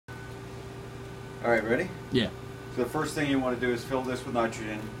Alright, ready? Yeah. So the first thing you want to do is fill this with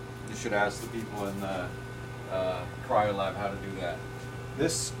nitrogen. You should ask the people in the cryo lab how to do that.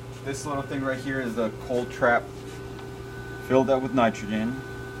 This little thing right here is the cold trap. Fill that with nitrogen.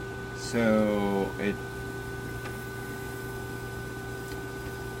 So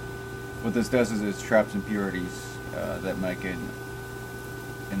what this does is it traps impurities that might get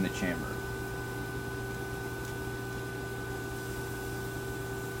in the chamber.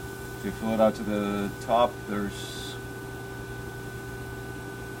 So you fill it out to the top, yeah,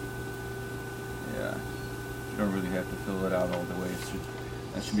 you don't really have to fill it out all the way,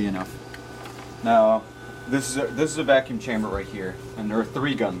 that should be enough. Now, this is a vacuum chamber right here, and there are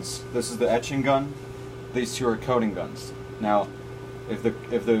 3 guns. This is the etching gun, these 2 are coating guns. Now, if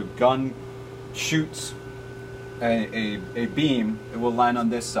the gun shoots a beam, it will land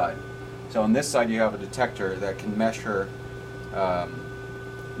on this side. So on this side you have a detector that can measure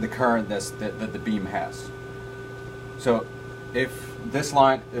the current that the beam has. So if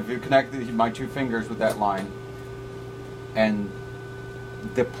you connect my 2 fingers with that line, and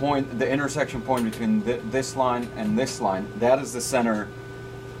the intersection point between this line and this line, that is the center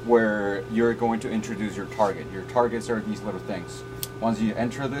where you're going to introduce your target. Your targets are these little things. Once you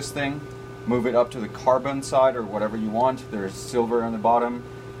enter this thing, move it up to the carbon side or whatever you want. There's silver on the bottom,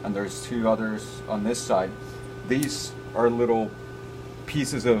 and there's 2 others on this side. These are little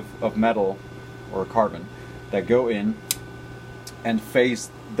pieces of metal or carbon that go in and face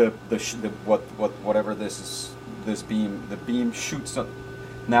whatever this beam. The beam shoots up.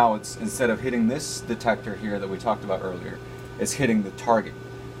 Now it's, instead of hitting this detector here that we talked about earlier, it's hitting the target.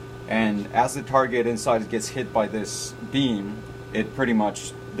 And as the target inside gets hit by this beam, it pretty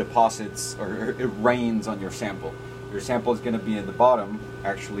much deposits, or it rains on your sample. Your sample is going to be at the bottom,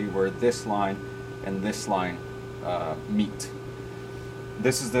 actually, where this line and this line meet.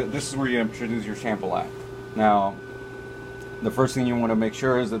 This is where you introduce your sample at. Now, the first thing you want to make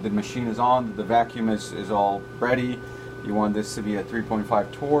sure is that the machine is on, that the vacuum is all ready. You want this to be a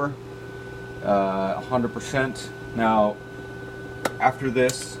 3.5 torr, 100%. Now, after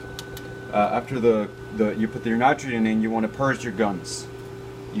this, after you put your nitrogen in, you want to purge your guns.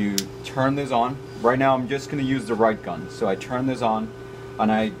 You turn this on. Right now I'm just going to use the right gun. So I turn this on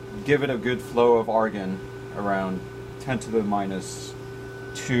and I give it a good flow of argon, around 10 to the minus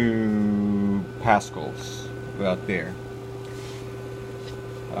 2 pascals, about there.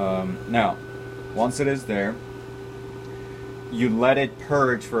 Now, once it is there, you let it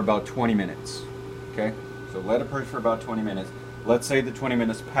purge for about 20 minutes. Okay? So let it purge for about 20 minutes. Let's say the 20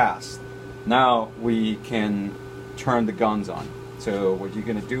 minutes passed. Now we can turn the guns on. So what you're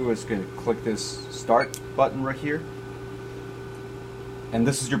going to do is going to click this start button right here. And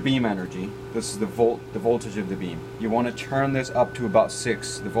this is your beam energy. This is the voltage of the beam. You want to turn this up to about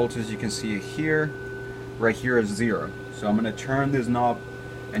 6. The voltage you can see here, right here is 0. So I'm going to turn this knob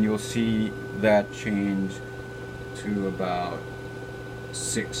and you'll see that change to about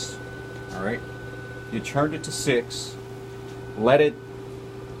 6. Alright? You turned it to 6. Let it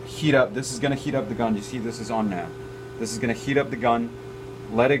heat up. This is going to heat up the gun. You see this is on now. This is going to heat up the gun.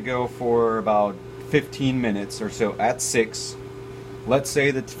 Let it go for about 15 minutes or so at 6. Let's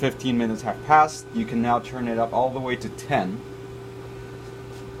say that 15 minutes have passed. You can now turn it up all the way to 10.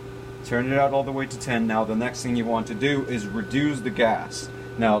 Turn it out all the way to 10. Now the next thing you want to do is reduce the gas.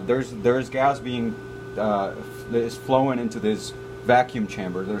 Now there's gas being is flowing into this vacuum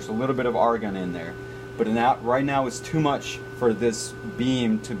chamber. There's a little bit of argon in there, but right now it's too much for this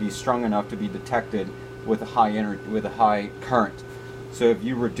beam to be strong enough to be detected with a high current. So if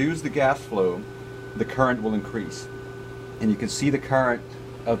you reduce the gas flow, the current will increase. And you can see the current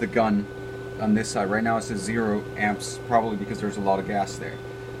of the gun on this side. Right now it says 0 amps, probably because there's a lot of gas there,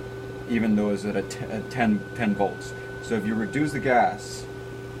 even though it's at a 10 volts. So if you reduce the gas,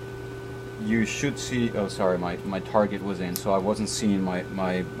 you should see, oh sorry, my target was in, so I wasn't seeing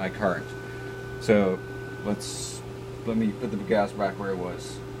my current. So let me put the gas back where it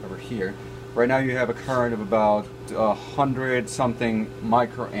was, over here. Right now you have a current of about 100 something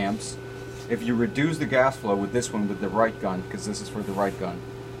microamps. If you reduce the gas flow with this one, with the right gun, because this is for the right gun,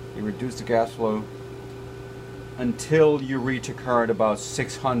 you reduce the gas flow until you reach a current about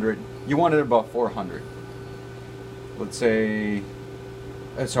 600. You want it about 400. Let's say,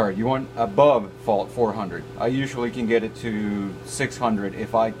 sorry, you want above 400. I usually can get it to 600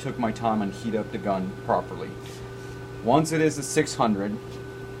 if I took my time and heat up the gun properly. Once it is at 600,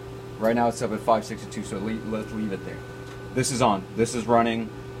 right now it's up at 562, so let's leave it there. This is on. This is running.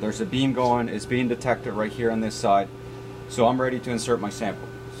 There's a beam going. It's being detected right here on this side. So I'm ready to insert my sample.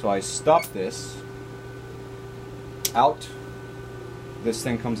 So I stop this. Out. This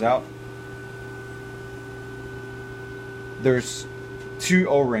thing comes out. there's 2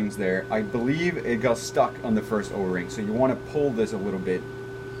 O-rings there. I believe it got stuck on the first O-ring, so you want to pull this a little bit,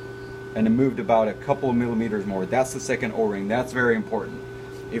 and it moved about a couple of millimeters more. That's the second O-ring. That's very important.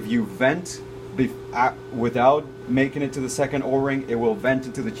 If you vent without making it to the second O-ring, it will vent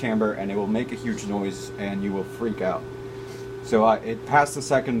into the chamber and it will make a huge noise and you will freak out. So it passed the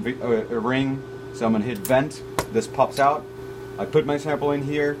second ring, so I'm going to hit vent. This pops out. I put my sample in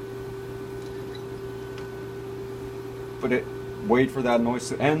here, wait for that noise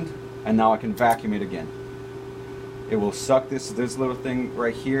to end, and now I can vacuum it again. It will suck this little thing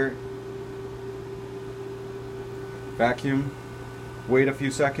right here, vacuum, wait a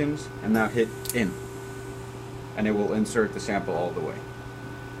few seconds, and now hit in, and it will insert the sample all the way.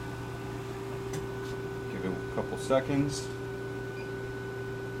 Give it a couple seconds.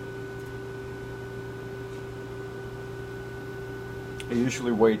 I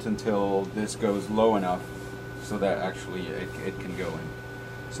usually wait until this goes low enough so that actually it can go in.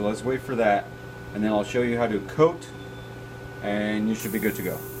 So let's wait for that, and then I'll show you how to coat, and you should be good to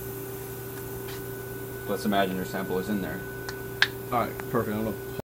go. Let's imagine your sample is in there. Alright, perfect.